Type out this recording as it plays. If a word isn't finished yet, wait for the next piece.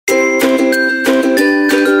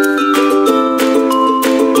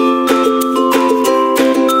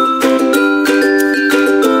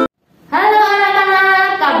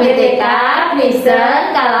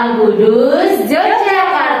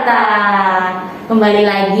Kembali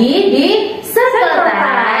lagi di Circle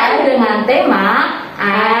Time dengan tema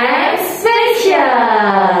I'm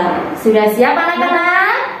Special. Sudah siap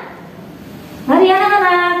anak-anak? Mari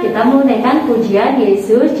anak-anak, kita menunaikan pujian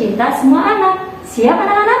Yesus cinta semua anak. Siap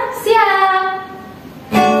anak-anak? Siap.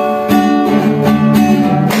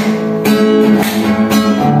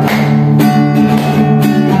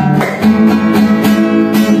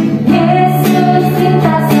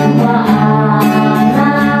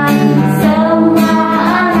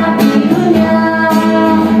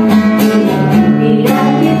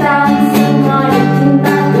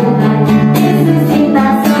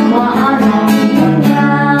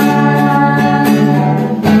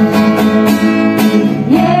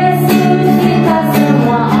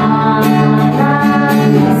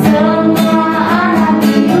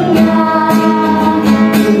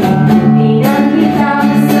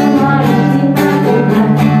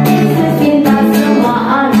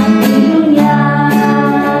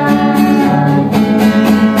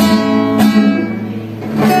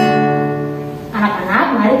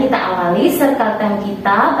 Circle time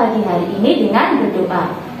kita pagi hari ini dengan berdoa.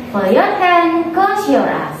 For your hand, close your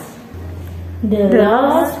eyes. The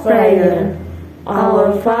Lord's Prayer.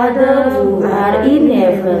 Our Father who art in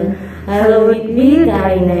heaven, hallowed be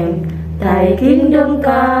thy name. Thy kingdom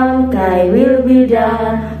come, thy will be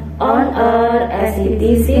done, on earth as it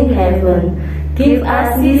is in heaven. Give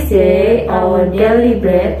us this day our daily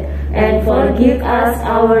bread, and forgive us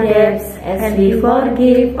our debts as we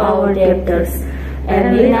forgive our debtors.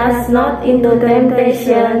 And lead us not into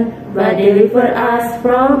temptation, but deliver us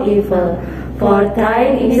from evil. For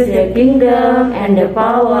thine is the kingdom, and the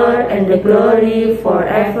power, and the glory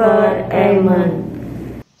forever. Amen.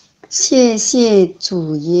 谢谢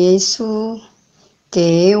主耶稣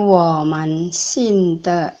给我们新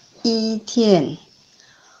的一天，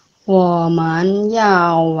我们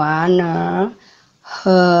要玩儿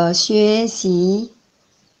和学习，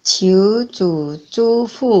求主祝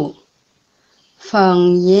福。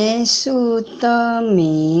奉耶稣的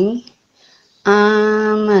名，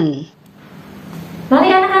阿门。Mari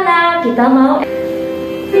anak-anak, kita mau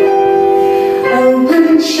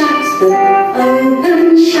Open shut them,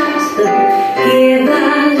 give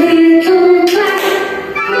a little clap.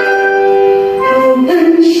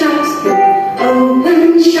 Open shut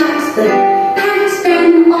them, pass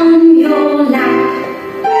them on your lap.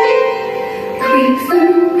 Creep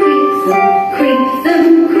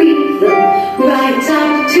them, right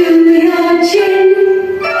up to your chin.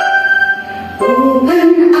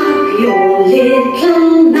 Open up your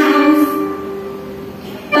little mouth,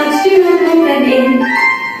 but do not let them in.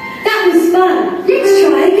 That was fun. Let's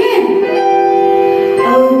try again.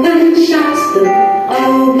 Open shut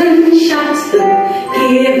them,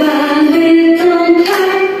 give a little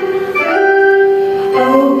clap.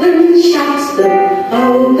 Open shut them,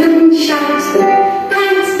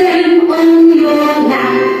 pass them on your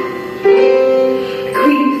lap.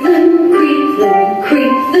 Creep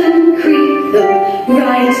them,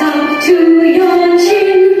 right up to your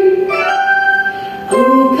chin.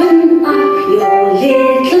 Open up your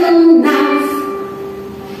little mouth,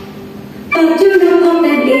 but do not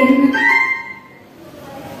let them in.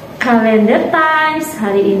 Kalender Times,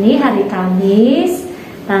 hari ini hari Kamis,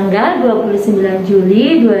 tanggal 29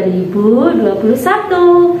 Juli 2021.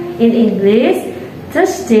 In English,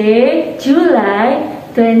 Thursday, July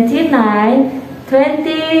 29,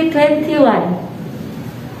 2021.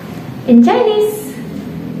 In Chinese,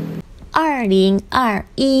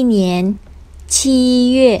 2021年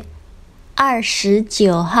7月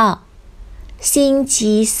29号，星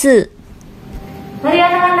期四。Mari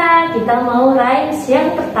anak-anak, kita mau rhymes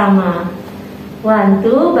yang pertama. 1,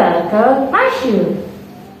 2, buckle my shoe.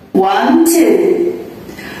 1, 2.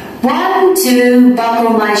 1, 2,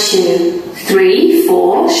 buckle my shoe. 3,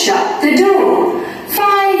 4, shut the door.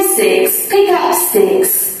 5, 6, pick up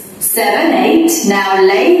sticks. 7, 8, now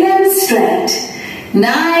lay them straight.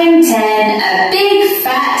 9, 10, a big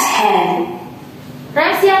fat hen.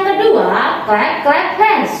 Rhymes yang kedua, clap clap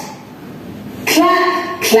hands.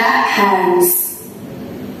 Clap, clap hands.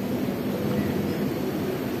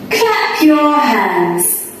 Clap your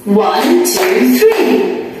hands. 1, 2,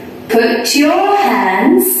 3. Put your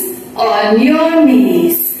hands on your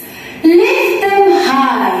knees. Lift them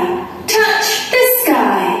high. Touch the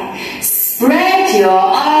sky. Spread your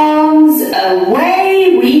arms.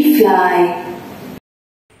 Away we fly.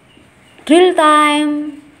 Drill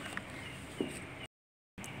time.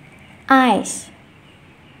 Eyes,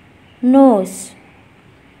 nose,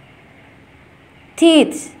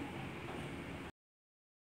 teeth,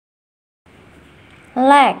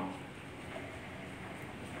 leg,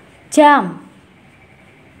 jump,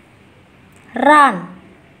 run,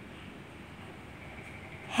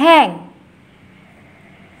 hang,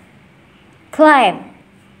 climb.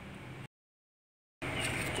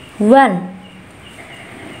 1,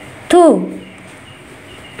 2,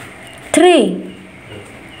 3,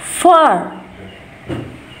 4,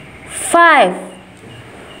 5,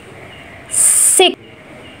 6,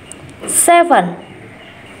 7,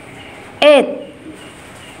 8,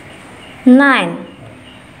 9,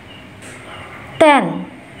 10.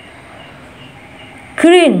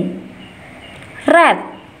 Green, red,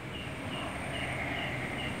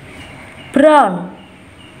 brown,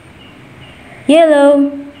 yellow,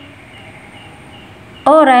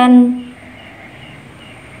 orange,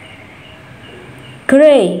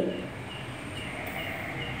 gray,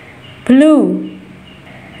 blue,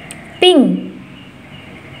 pink,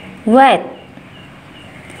 white,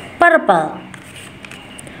 purple.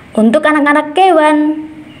 Untuk anak-anak kewan,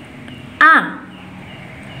 A,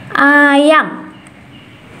 ayam,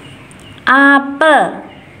 apel,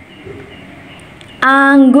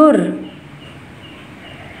 anggur,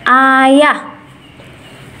 ayah,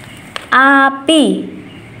 api,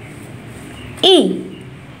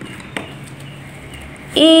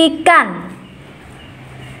 ikan,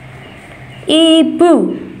 ibu.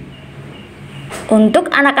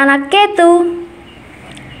 Untuk anak-anak ketu,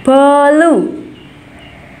 bolu,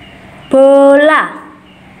 bola,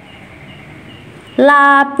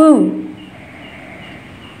 labu,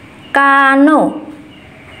 kano,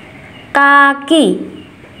 kaki,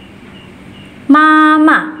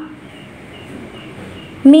 mama,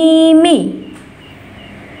 mimi,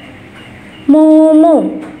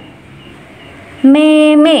 mumu,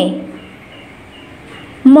 meme,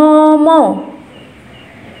 momo.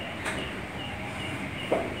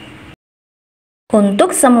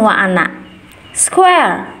 Untuk semua anak,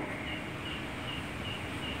 square,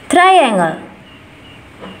 triangle,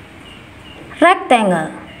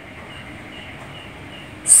 rectangle,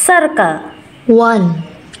 circle. 1,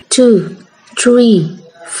 2, 3,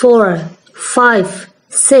 4, 5,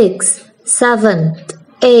 6, 7,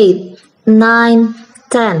 8, 9,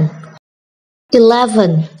 10,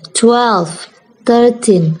 11, 12,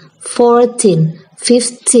 13, 14,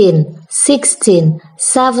 15, 16,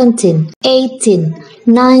 17, 18,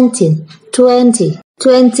 19, 20,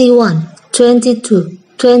 21, 22,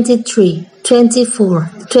 23, 24,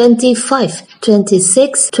 25,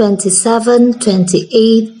 26, 27,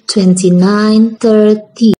 28, 29,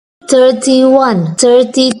 30, 31,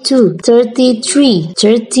 32, 33,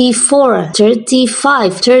 34,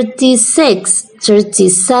 35, 36,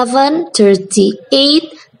 37,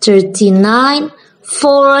 38, 39,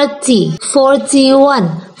 40,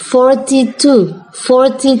 41, 42,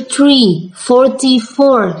 43,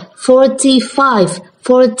 44, 45,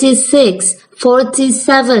 46,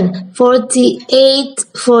 47, 48,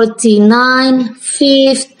 49,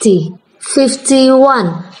 50,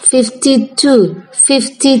 51, 52,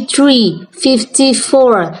 53,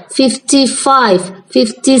 54, 55,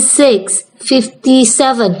 56,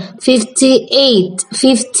 57, 58,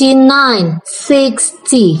 59,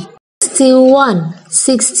 60, 61,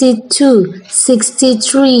 62,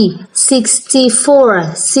 63,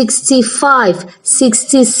 64, 65,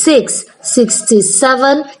 66,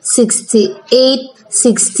 67, 68,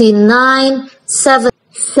 69,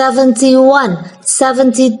 71,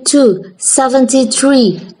 72,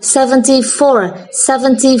 73, 74,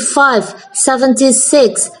 75,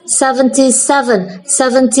 76, 77,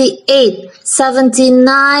 78,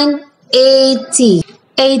 79, 80,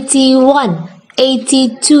 81,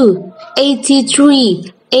 82,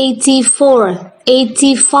 83, 84,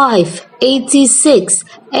 85, 86,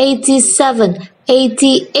 87,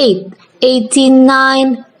 88,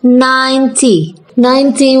 89, 90,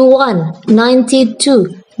 91,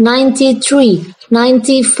 92, 93,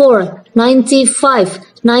 94, 95,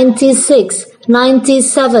 96,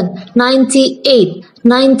 97, 98,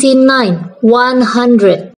 99,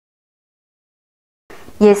 100.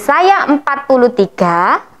 Yesaya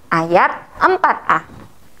 43 ayat 4a.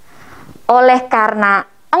 Oleh karena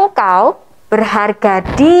engkau berharga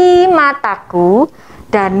di mataku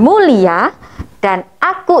dan mulia, dan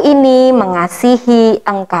aku ini mengasihi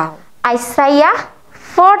engkau. Isaiah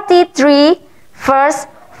 43 verse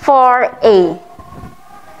 4a.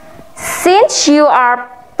 Since you are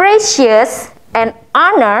precious and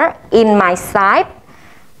honored in my sight,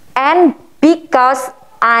 and because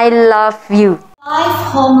I love you.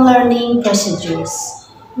 5 home learning procedures.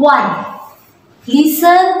 1.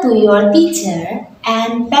 Listen to your teacher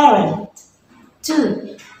and parent.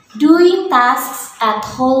 2. Doing tasks at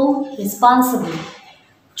home responsibly.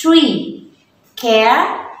 3.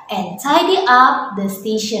 Care and tidy up the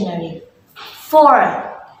stationery.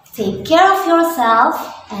 4. Take care of yourself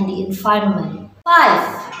and the environment.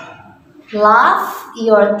 5. Love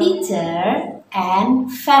your teacher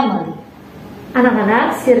and family.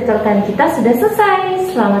 Anak-anak, circle time kita sudah selesai.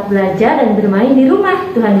 Selamat belajar dan bermain di rumah.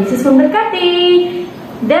 Tuhan Yesus memberkati.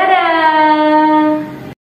 Dadah.